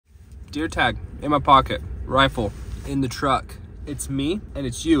Deer tag in my pocket, rifle in the truck. It's me and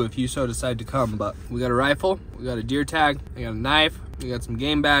it's you if you so decide to come, but we got a rifle, we got a deer tag, I got a knife, we got some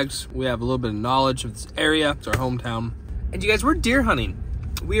game bags, we have a little bit of knowledge of this area. It's our hometown. And you guys, we're deer hunting.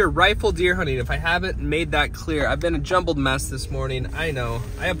 We are rifle deer hunting. If I haven't made that clear, I've been a jumbled mess this morning. I know,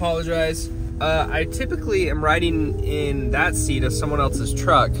 I apologize. I typically am riding in that seat of someone else's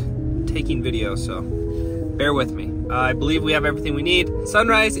truck taking video, so bear with me. I believe we have everything we need.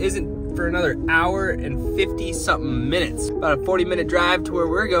 Sunrise isn't for another hour and 50 something minutes. About a 40-minute drive to where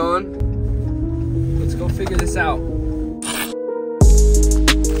we're going. Let's go figure this out. We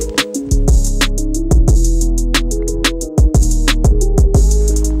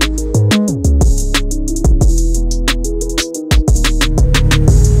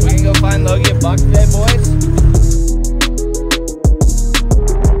can go find Logie a buck today, boys.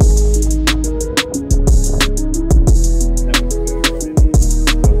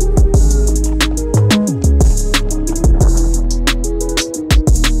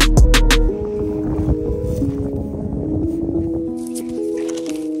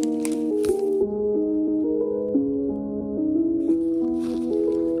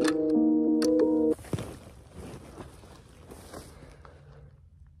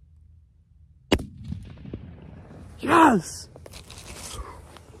 Yes!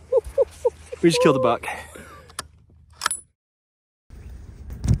 We just killed a buck.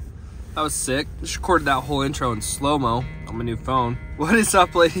 That was sick. Just recorded that whole intro in slow-mo on my new phone. What is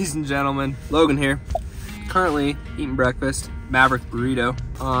up, ladies and gentlemen? Logan here. Currently eating breakfast. Maverick burrito.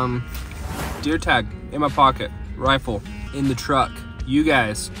 Deer tag in my pocket. Rifle in the truck. You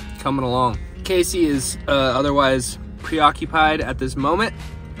guys coming along. Casey is otherwise preoccupied at this moment.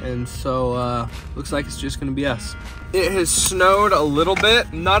 And so looks like it's just gonna be us. It has snowed a little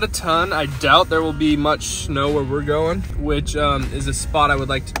bit, not a ton. I doubt there will be much snow where we're going, which is a spot I would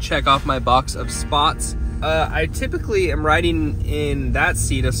like to check off my box of spots. I typically am riding in that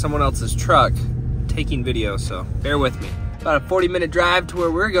seat of someone else's truck taking video, so bear with me. About a 40-minute drive to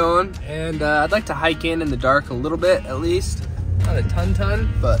where we're going, and I'd like to hike in the dark a little bit at least. Not a ton,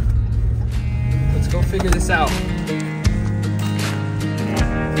 but let's go figure this out.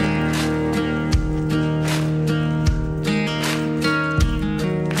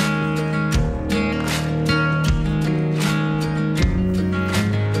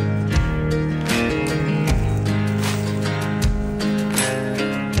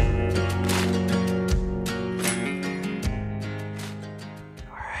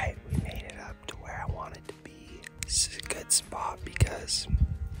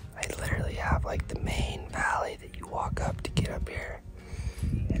 Like the main valley that you walk up to get up here,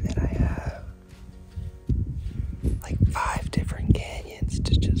 and then I have like 5 different canyons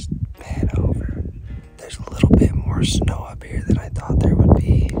to just pan over. There's a little bit more snow up here than I thought there would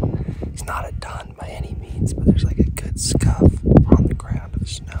be. It's not a ton by any means, but there's like a good scuff on the ground of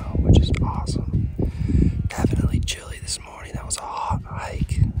snow, which is awesome. Definitely chilly this morning. That was a hot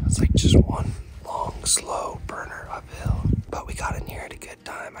hike. It was like just one long slow burner uphill, but we got in here at a good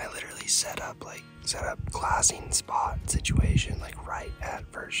time. I literally set up glassing spot situation like right at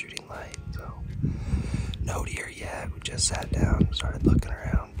first shooting light, so no deer yet. We just sat down, started looking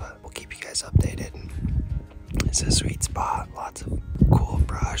around, but we'll keep you guys updated. It's a sweet spot, lots of cool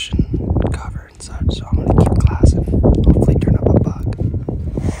brush and cover and such, so I'm gonna keep glassing, hopefully turn up a buck.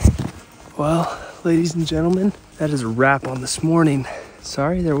 Well, ladies and gentlemen, that is a wrap on this morning.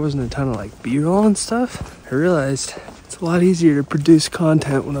 Sorry there wasn't a ton of like B-roll and stuff. I realized it's a lot easier to produce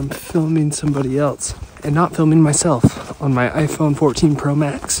content when I'm filming somebody else and not filming myself on my iPhone 14 Pro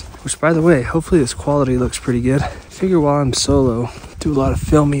Max, which, by the way, hopefully this quality looks pretty good. I figure while I'm solo, do a lot of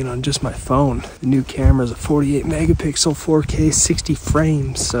filming on just my phone. The new camera is a 48 megapixel 4K 60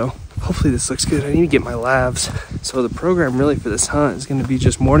 frames, so hopefully this looks good. I need to get my lavs. So the program really for this hunt is going to be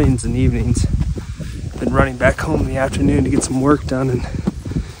just mornings and evenings, then running back home in the afternoon to get some work done and,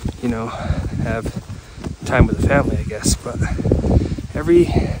 you know, have time with the family, I guess. But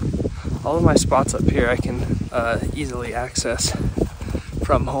all of my spots up here I can easily access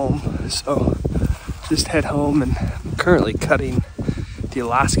from home, so just head home. And I'm currently cutting the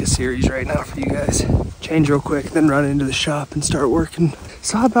Alaska series right now for you guys. Change real quick, then run into the shop and start working.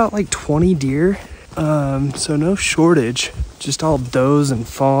 Saw about like 20 deer, so no shortage, just all does and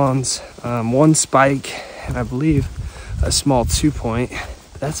fawns, 1 spike, and I believe a small 2-point.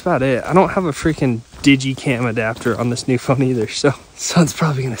 That's about it. I don't have a freaking Digicam adapter on this new phone either, so it's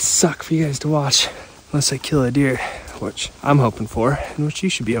probably gonna suck for you guys to watch unless I kill a deer, which I'm hoping for and which you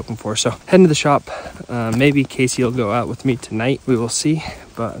should be hoping for. So heading to the shop. Maybe Casey will go out with me tonight. We will see.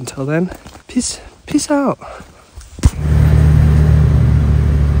 But until then, peace out.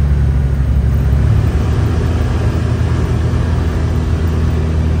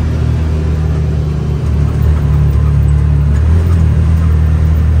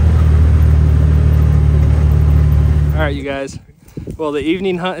 Well, the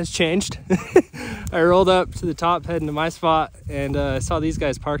evening hunt has changed. I rolled up to the top heading to my spot, and I saw these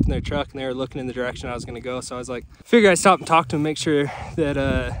guys parked in their truck and they were looking in the direction I was gonna go. So I was like, figure I'd stop and talk to them, make sure that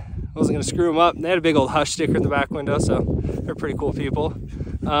I wasn't gonna screw them up. And they had a big old Hush sticker in the back window, so they're pretty cool people.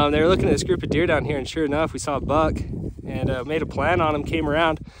 They were looking at this group of deer down here, and sure enough, we saw a buck and made a plan on him, came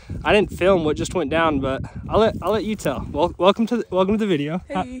around. I didn't film what just went down, but I'll let you tell. Well, welcome to the video.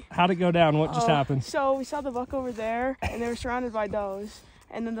 Hey. How'd it go down? What just happened? So we saw the buck over there, and they were surrounded by does.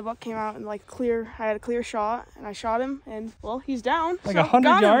 And then the buck came out and I had a clear shot, and I shot him, and well, he's down. Like so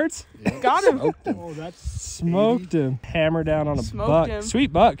 100 yards? Yeah. Got him. Oh, that's smoked him. Hammer down on a buck. Him.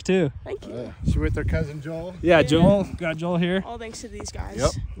 Sweet buck too. Thank you. She with her cousin Joel? Yeah, Joel. Got Joel here. All thanks to these guys.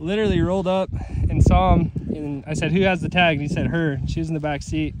 Yep. Literally rolled up and saw him, and I said, "Who has the tag?" And he said, "Her." She was in the back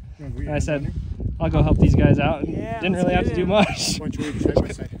seat. And I said, "I'll go help these guys out." And didn't really have to do much. Why don't you side by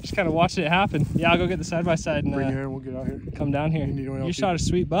side? Just kind of watched it happen. Yeah, I'll go get the side by side and bring you here and we'll get out here. Come down here. You You shot a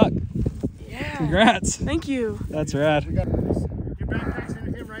sweet buck. Yeah. Congrats. Thank you. That's rad. Your backpack's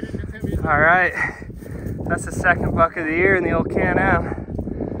into him, right into him. All right, that's the second buck of the year in the old Can-Am.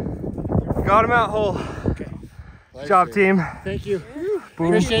 Got him out whole. Okay. Good job, team. Thank you. Boom,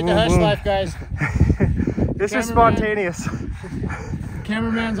 Appreciate the boom, boom. Hushlife, guys. This is spontaneous.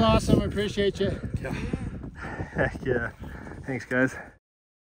 Cameraman's awesome. I appreciate you. Heck yeah. Thanks, guys.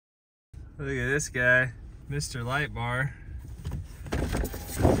 Look at this guy, Mr. Light Bar.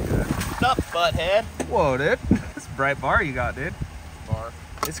 What's up, butthead? Whoa, dude. That's a bright bar you got, dude. Bar.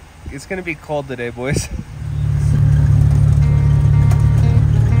 It's gonna be cold today, boys.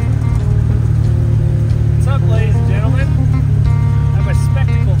 What's up, ladies and gentlemen? I have my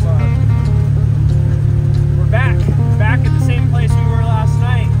spectacles on. We're back at the same place we were last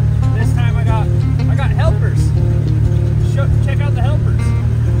night. This time I got helpers. Check out the helpers.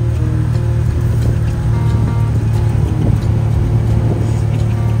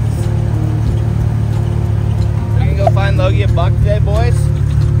 We gonna go find Logie a buck today, boys?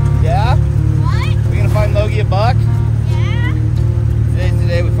 Yeah? What? We gonna find Logie a buck? Yeah?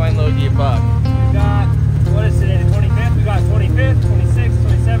 Today we find Logie a buck. We got, what is today, the 25th? We got 25th, 26th,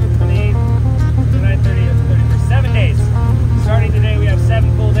 27th, 28th, 29th, 30th, 31st. 7 days. Starting today, we have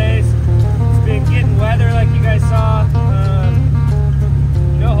 7 full days. It's been getting weather like you guys saw.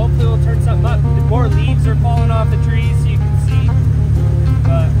 Hopefully we'll turn something up. More leaves are falling off the trees so you can see.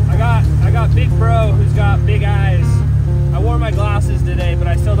 But I got Big Bro who's got big eyes. I wore my glasses today, but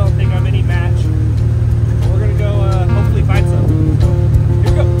I still don't think I'm any match. We're gonna go hopefully find some. So,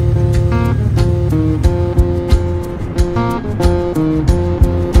 here we go.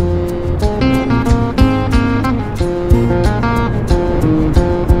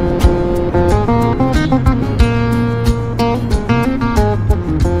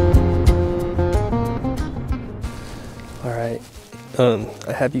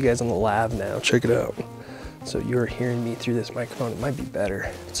 I have you guys on the lav now. Check it out. So you're hearing me through this microphone. It might be better.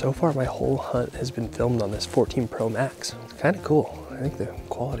 So far, my whole hunt has been filmed on this 14 Pro Max. It's kind of cool. I think the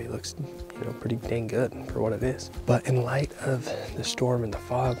quality looks, pretty dang good for what it is. But in light of the storm and the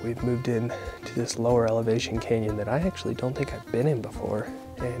fog, we've moved in to this lower elevation canyon that I actually don't think I've been in before.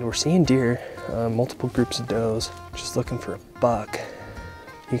 And we're seeing deer, multiple groups of does, just looking for a buck.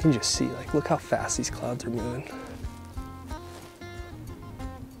 You can just see, look how fast these clouds are moving.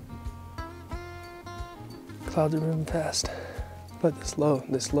 Clouds are moving fast, but this low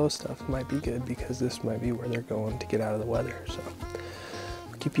stuff might be good because this might be where they're going to get out of the weather. So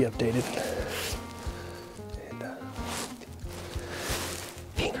I'll keep you updated. And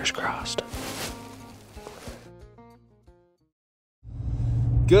fingers crossed.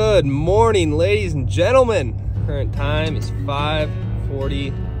 Good morning, ladies and gentlemen. Current time is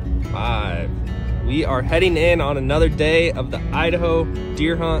 5:45. We are heading in on another day of the Idaho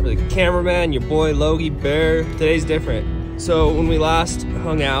deer hunt. The cameraman, your boy Logie Bear. Today's different. So when we last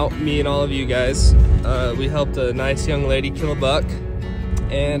hung out, me and all of you guys, we helped a nice young lady kill a buck,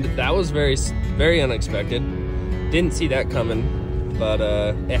 and that was very, very unexpected. Didn't see that coming, but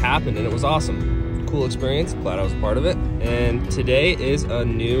it happened and it was awesome. Cool experience. Glad I was part of it. And today is a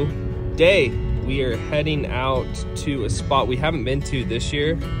new day. We are heading out to a spot we haven't been to this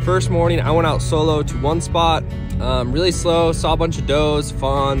year. First morning, I went out solo to one spot, really slow, saw a bunch of does,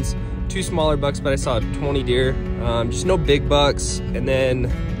 fawns, 2 smaller bucks, but I saw 20 deer, just no big bucks. And then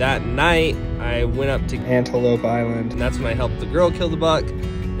that night, I went up to Antelope Island, and that's when I helped the girl kill the buck.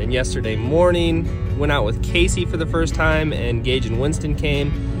 Then yesterday morning, went out with Casey for the first time, and Gage and Winston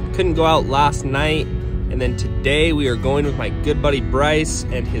came. Couldn't go out last night. And then today we are going with my good buddy Bryce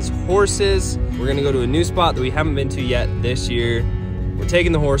and his horses. We're gonna go to a new spot that we haven't been to yet this year. We're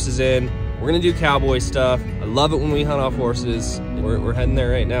taking the horses in. We're gonna do cowboy stuff. I love it when we hunt off horses. We're heading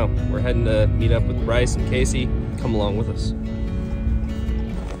there right now. We're heading to meet up with Bryce and Casey. Come along with us.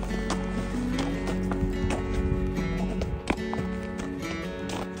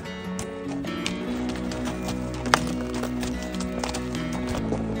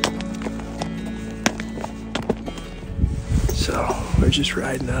 So we're just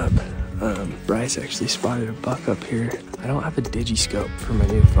riding up. Bryce actually spotted a buck up here. I don't have a digiscope for my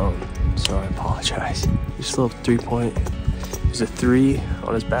new phone, so I apologize. Just a little 3-point. There's a 3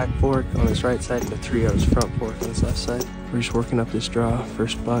 on his back fork on his right side and a 3 on his front fork on his left side. We're just working up this draw.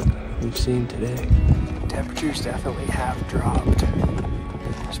 First buck we've seen today. Temperatures definitely have dropped.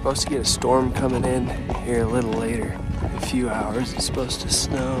 We're supposed to get a storm coming in here a little later. In a few hours it's supposed to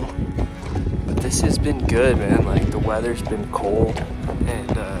snow. But this has been good, man. Like, the weather's been cold and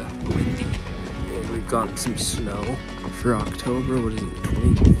windy. And we've gotten some snow for October. What is it,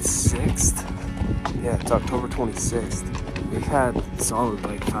 26th? Yeah, it's October 26th. We've had solid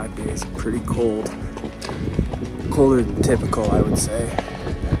like 5 days of pretty cold. Colder than typical, I would say.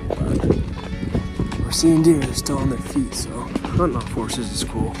 But we're seeing deer, they're still on their feet, so hunting off horses is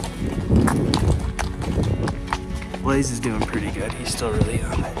cool. Blaze is doing pretty good. He's still really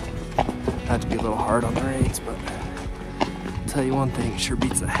young. Had to be a little hard on the reins, but I'll tell you one thing, sure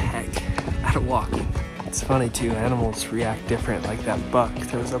beats the heck out of walking. It's funny too, animals react different. Like that buck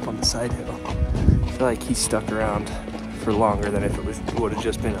that was up on the side hill. I feel like he stuck around for longer than if it would have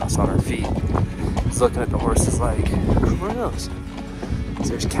just been us on our feet. He's looking at the horses like, where are those?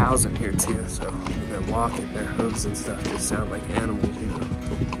 There's cows in here too, so they're walking, their hooves and stuff just sound like animals, you know.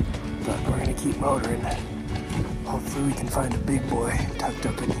 But we're gonna keep motoring. Hopefully we can find a big boy tucked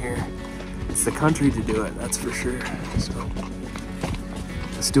up in here. It's the country to do it, that's for sure. So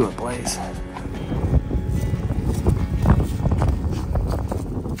let's do it, Blaze.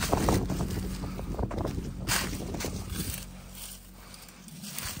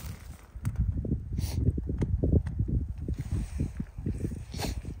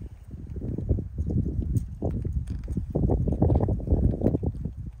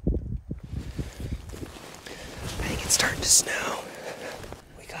 I think it's starting to snow.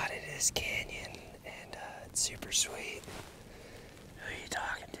 We got into this canyon and it's super sweet. Who are you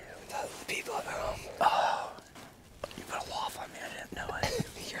talking to? The people at home. Oh, you put a loft on me, I didn't know it.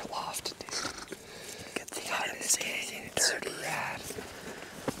 You're lofted, dude. Good thing I got into this canyon, it's super rad.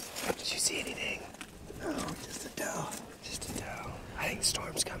 Did you see anything? No, just a doe. Just a doe. I think the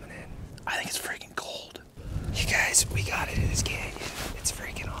storm's coming in. I think it's freaking cold. You guys, we got into this canyon. It's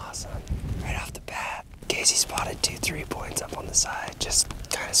freaking awesome. Right off the bat, Casey spotted 2 3-points up on the side, just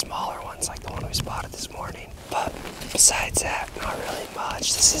kind of smaller ones like the one we spotted this morning. But besides that, not really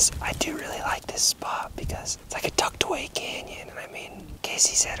much. I do really like this spot because it's like a tucked away canyon. And I mean,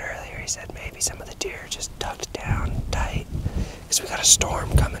 Casey said earlier, he said maybe some of the deer are just tucked down tight because we got a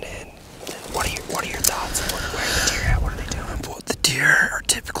storm coming in. What are your thoughts? Where are the deer at? What are they doing? Well, the deer are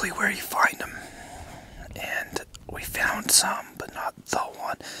typically where you find them. And we found some, but not the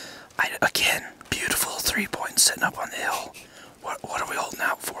one. Again, beautiful 3-point sitting up on the hill. What are we holding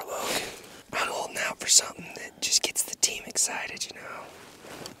out for, Logan? I'm holding out for something that just gets the team excited, you know?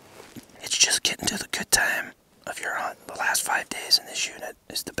 It's just getting to the good time of your hunt. The last 5 days in this unit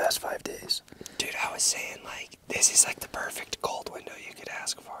is the best 5 days. Dude, I was saying, like, this is like the perfect cold window you could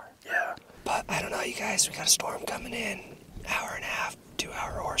ask for. Yeah. But I don't know, you guys, we got a storm coming in. Hour and a half,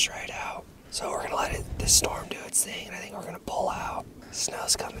 2-hour horse ride out. So we're gonna let this storm do its thing, and I think we're gonna pull out.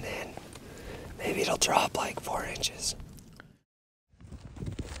 Snow's coming in. Maybe it'll drop like 4 inches.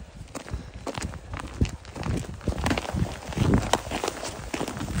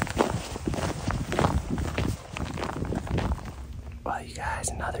 Well, you guys,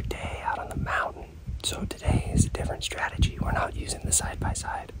 another day out on the mountain. So today is a different strategy. We're not using the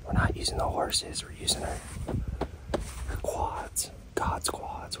side-by-side. We're not using the horses. We're using our quads. God's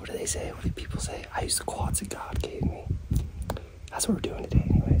quads. What do they say? What do people say? I use the quads that God gave me. That's what we're doing today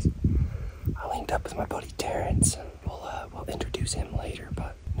anyways. I linked up with my buddy Terrence. We'll introduce him later,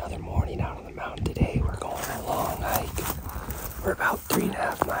 but another morning out on the mountain today. We're going on a long hike. We're about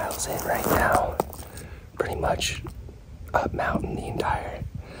 3.5 miles in right now. Pretty much up mountain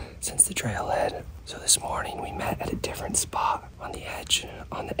since the trailhead. So this morning we met at a different spot on the edge,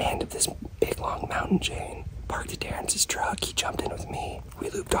 on the end of this big long mountain chain. Parked at Terrence's truck, he jumped in with me. We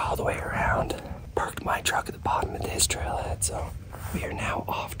looped all the way around, parked my truck at the bottom of his trailhead, so we are now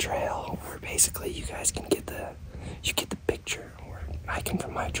off trail, where basically you guys can get the picture. We're hiking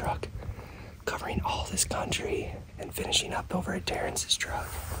from my truck, covering all this country, and finishing up over at Terrence's truck.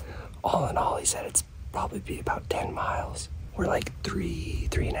 All in all, he said it's probably be about 10 miles. We're like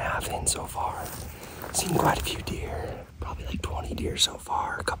 3.5 in so far. Seen quite a few deer, probably like 20 deer so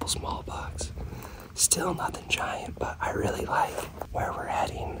far, a couple small bucks. Still nothing giant, but I really like where we're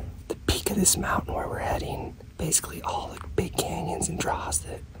heading. The peak of this mountain where we're heading, basically all the big canyons and draws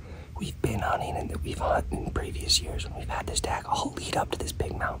that we've been hunting and that we've hunted in previous years when we've had this tag all lead up to this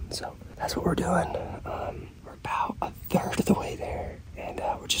big mountain. So that's what we're doing. We're about a third of the way there, and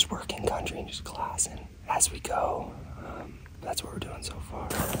we're just working country and just glassing as we go. That's what we're doing so far.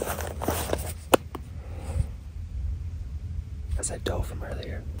 That's that doe from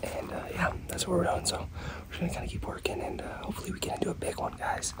earlier, and yeah, that's what we're doing. So we're just gonna kind of keep working, and hopefully we get into a big one,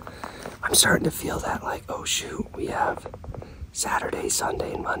 guys. I'm starting to feel that, like, oh shoot, we have Saturday,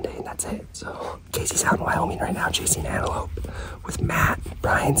 Sunday, and Monday, and that's it. So Casey's out in Wyoming right now chasing antelope with Matt.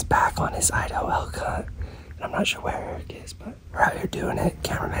 Brian's back on his Idaho elk hunt, and I'm not sure where Eric is, but we're out here doing it.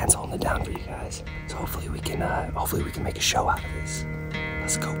 Cameraman's holding it down for you guys. So hopefully we can make a show out of this.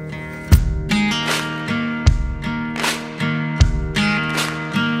 Let's go.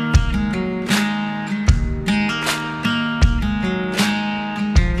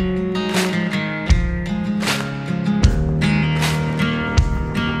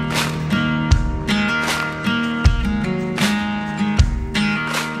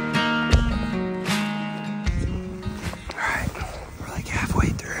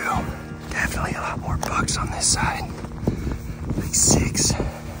 On this side, like 6,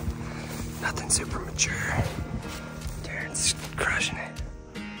 nothing super mature. Terrence is crushing it.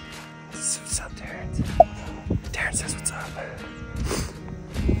 What's up, Terrence? Terrence says what's up.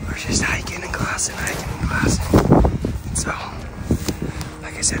 We're just hiking and glassing. And so,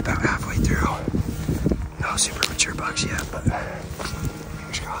 like I said, about halfway through. No super mature bucks yet, but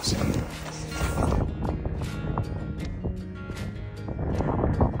fingers crossed.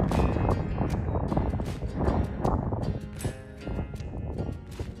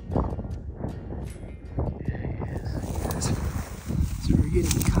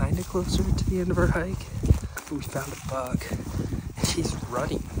 Getting kind of closer to the end of our hike. We found a buck, and he's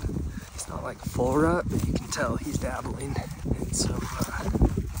rutting. It's not like full rut, but you can tell he's dabbling. And so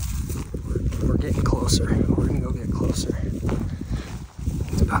we're getting closer. We're gonna go get closer.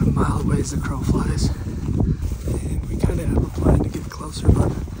 It's about a mile away as the crow flies, and we kind of have a plan to get closer, but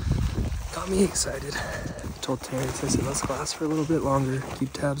got me excited. I told Terrence, I said, let's glass for a little bit longer,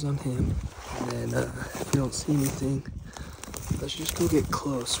 keep tabs on him, and then if we don't see anything, let's just go get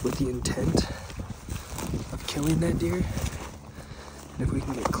close with the intent of killing that deer. And if we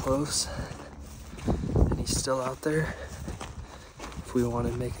can get close and he's still out there, if we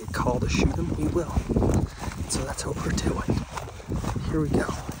want to make a call to shoot him, we will. So that's what we're doing. Here we go.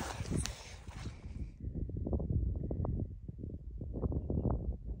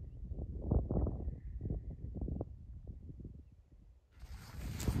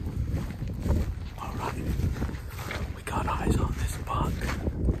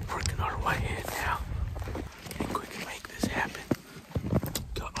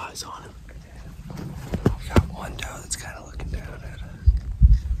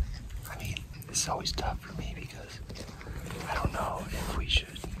 It's always tough for me because I don't know if we should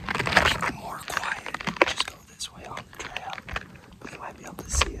keep it more quiet and just go this way on the trail, but they might be able to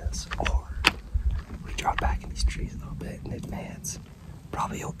see us, or we drop back in these trees a little bit in advance.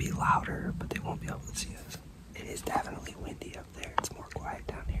 Probably it'll be louder, but they won't be able to see us. It is definitely windy up there. It's more quiet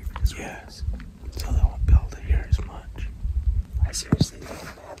down here because yes, so they won't be able to hear as much. I seriously think,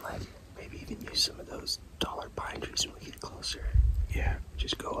 man, like maybe even use some of those taller pine trees when we get closer. Yeah.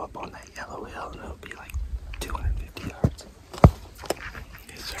 Just go up on that yellow hill and it'll be like 250 yards.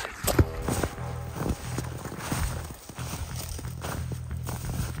 Yes, sir.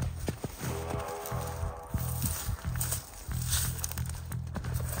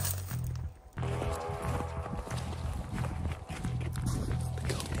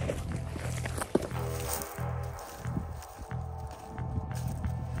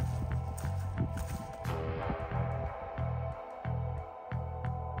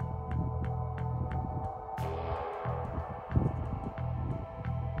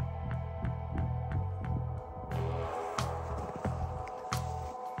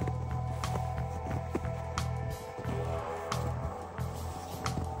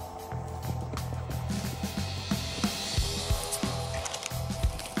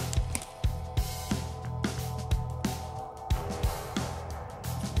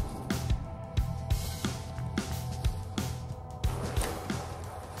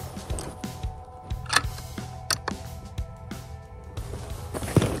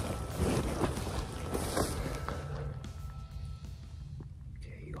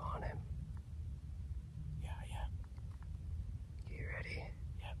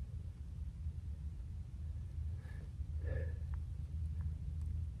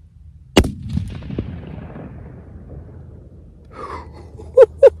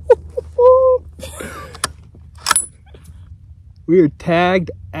 We are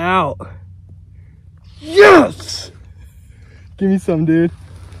tagged out. Yes! Give me some, dude.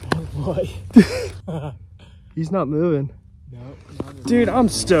 Boy. He's not moving. No, dude, I'm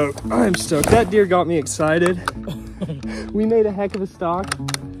stoked. I'm stoked. That deer got me excited. We made a heck of a stock.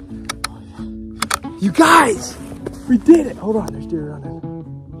 You guys! We did it! Hold on, there's deer running.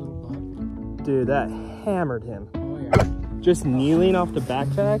 Dude, that hammered him. Oh, yeah. Just kneeling off the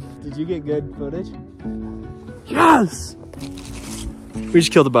backpack. Did you get good footage? Yes! We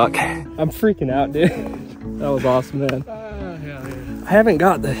just killed a buck. I'm freaking out, dude. That was awesome, man. I haven't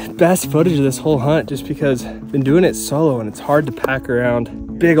got the best footage of this whole hunt just because I've been doing it solo and it's hard to pack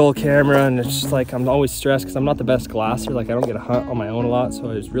around. Big old camera, and it's just like I'm always stressed because I'm not the best glasser. Like I don't get to hunt on my own a lot,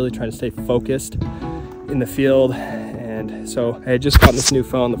 so I was really trying to stay focused in the field. And so I had just gotten this new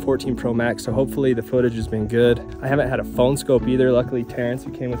phone, the 14 Pro Max, so hopefully the footage has been good. I haven't had a phone scope either. Luckily Terrence,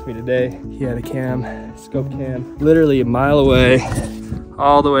 who came with me today, he had a cam, scope cam. Literally a mile away,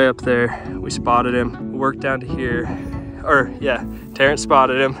 all the way up there, we spotted him. Worked down to here, or yeah, Terrence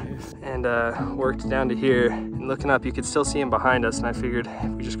spotted him and worked down to here. And looking up, you could still see him behind us, and I figured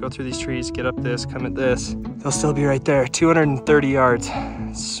if we just go through these trees, get up this, come at this, they'll still be right there. 230 yards,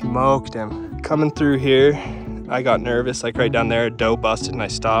 smoked him. Coming through here, I got nervous, like right down there, a doe busted and I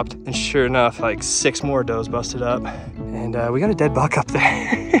stopped. And sure enough, like 6 more does busted up. And we got a dead buck up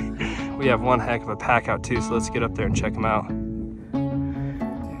there. We have one heck of a pack out too, so let's get up there and check him out.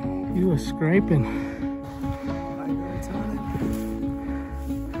 He was scraping.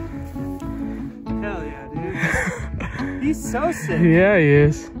 Hell yeah, dude. He's so sick. Yeah, he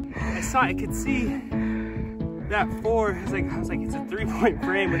is. I could see that 4. I was like, it's a 3-point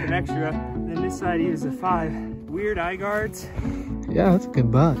frame with an extra. And then this side he was a 5. Weird eye guards. Yeah, that's a good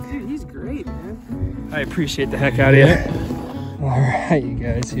buck. Dude, he's great, man. I appreciate the heck out of you. All right, you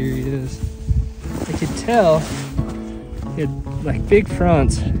guys, here he is. I could tell he had like big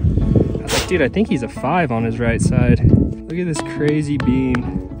fronts. I was like, dude, I think he's a 5 on his right side. Look at this crazy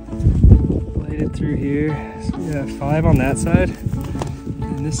beam. Bladed through here. So yeah, 5 on that side.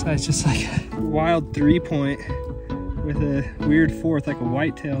 And this side's just like a wild 3-point with a weird 4th, like a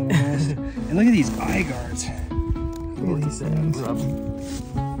whitetail almost. And look at these eye guards. Look at these things.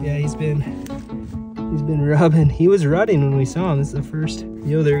 Yeah, he's been rubbing. He was rutting when we saw him. This is the first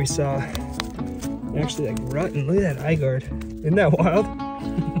mule there we saw. Actually like rutting. Look at that eye guard. Isn't that wild?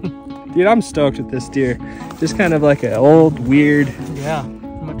 Dude, I'm stoked with this deer. Just kind of like an old, weird. Yeah,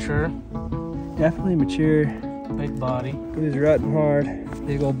 mature. Definitely mature. Big body. He was rutting hard.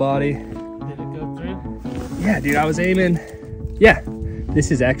 Big old body. Did it go through? Yeah, dude, I was aiming. Yeah,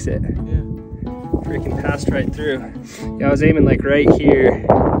 this is exit. Yeah. Freaking passed right through. Yeah, I was aiming like right here.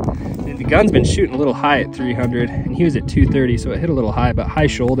 And the gun's been shooting a little high at 300, and he was at 230, so it hit a little high, but high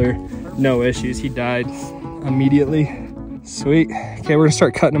shoulder, no issues. He died immediately. Sweet. Okay, we're gonna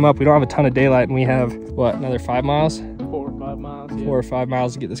start cutting him up. We don't have a ton of daylight, and we have, what, another 5 miles? 4 or 5 miles, yeah. 4 or 5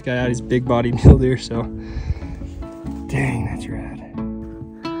 miles to get this guy out. He's a big bodied mule deer, so. Dang, that's rad.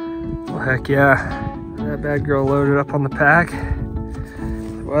 Well, heck yeah. That bad girl loaded up on the pack.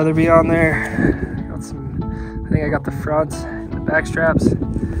 The Weatherby on there. Got some, I think I got the fronts and the back straps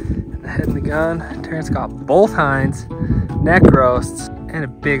and the head and the gun. Terrence got both hinds, neck roasts, and a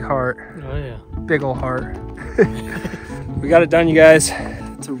big heart. Oh yeah. Big old heart. We got it done, you guys.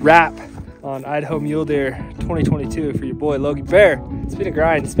 It's a wrap on Idaho Mule Deer 2022 for your boy Logie Bear. It's been a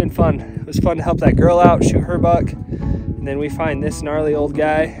grind. It's been fun. It was fun to help that girl out, shoot her buck, and then we find this gnarly old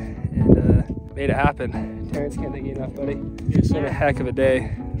guy and made it happen. Terrence, can't thank you enough, buddy. It's been a heck of a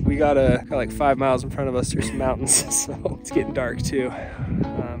day. We got like 5 miles in front of us through some mountains, so it's getting dark too.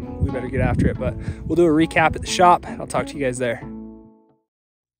 We better get after it, but we'll do a recap at the shop. I'll talk to you guys there.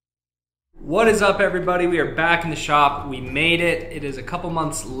 What is up, everybody? We are back in the shop. We made it. It is a couple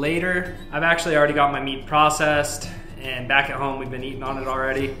months later. I've actually already got my meat processed, and back at home we've been eating on it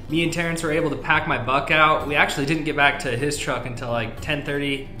already. Me and Terrence were able to pack my buck out. We actually didn't get back to his truck until like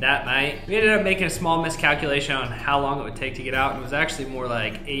 10:30 that night. We ended up making a small miscalculation on how long it would take to get out, and it was actually more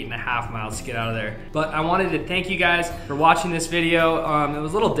like 8.5 miles to get out of there. But I wanted to thank you guys for watching this video. It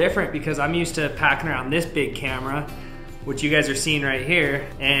was a little different because I'm used to packing around this big camera, which you guys are seeing right here,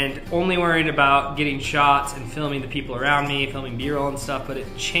 and only worried about getting shots and filming the people around me, filming B-roll and stuff, but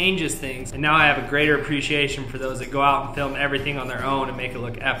it changes things. And now I have a greater appreciation for those that go out and film everything on their own and make it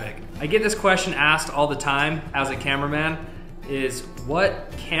look epic. I get this question asked all the time as a cameraman, is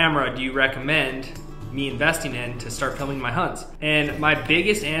what camera do you recommend me investing in to start filming my hunts? And my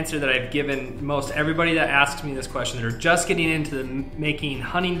biggest answer that I've given most everybody that asks me this question, that are just getting into making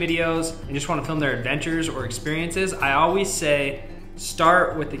hunting videos and just want to film their adventures or experiences, I always say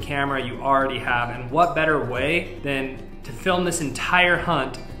start with the camera you already have. And what better way than to film this entire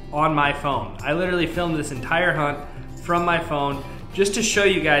hunt on my phone. I literally filmed this entire hunt from my phone just to show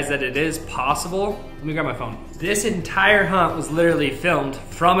you guys that it is possible. Let me grab my phone. This entire hunt was literally filmed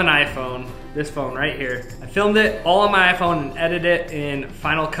from an iPhone, this phone right here. I filmed it all on my iPhone and edited it in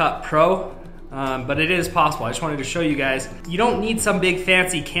Final Cut Pro, but it is possible. I just wanted to show you guys. You don't need some big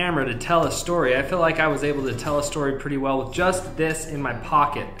fancy camera to tell a story. I feel like I was able to tell a story pretty well with just this in my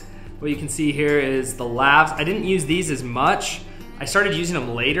pocket. What you can see here is the lavs. I didn't use these as much. I started using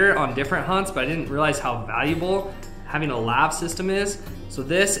them later on different hunts, but I didn't realize how valuable having a lav system is. So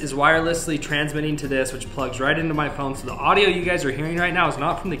this is wirelessly transmitting to this, which plugs right into my phone. So the audio you guys are hearing right now is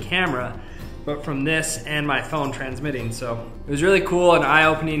not from the camera, but from this and my phone transmitting. So it was really cool and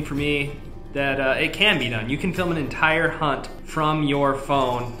eye-opening for me that it can be done. You can film an entire hunt from your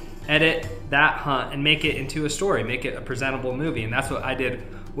phone, edit that hunt, and make it into a story, make it a presentable movie. And that's what I did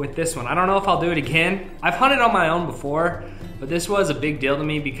with this one. I don't know if I'll do it again. I've hunted on my own before, but this was a big deal to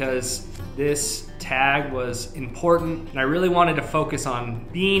me because this tag was important and I really wanted to focus on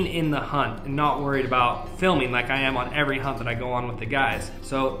being in the hunt and not worried about filming like I am on every hunt that I go on with the guys.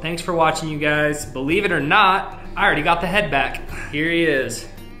 So thanks for watching, you guys. Believe it or not, I already got the head back. Here he is.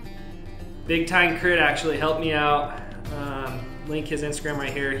 Big Time Crit actually helped me out. Link his Instagram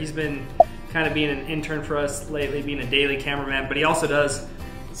right here. He's been kind of being an intern for us lately, being a daily cameraman, but he also does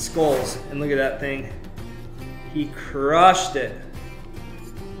skulls. And look at that thing. He crushed it.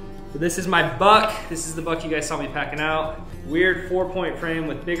 So this is my buck. This is the buck you guys saw me packing out. Weird 4-point frame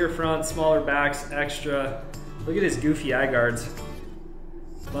with bigger fronts, smaller backs, extra. Look at his goofy eye guards.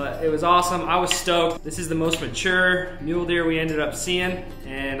 But it was awesome. I was stoked. This is the most mature mule deer we ended up seeing,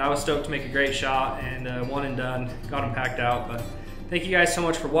 and I was stoked to make a great shot, and one and done. Got him packed out. But thank you guys so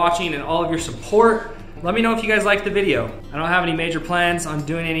much for watching and all of your support. Let me know if you guys liked the video. I don't have any major plans on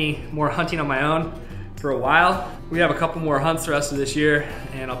doing any more hunting on my own for a while. We have a couple more hunts the rest of this year,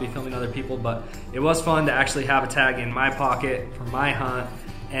 and I'll be filming other people, but it was fun to actually have a tag in my pocket for my hunt.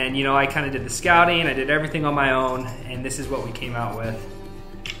 And you know, I kind of did the scouting, I did everything on my own, and this is what we came out with.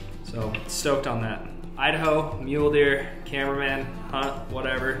 So stoked on that. Idaho, mule deer, cameraman, hunt,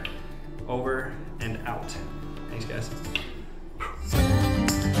 whatever, over and out. Thanks guys.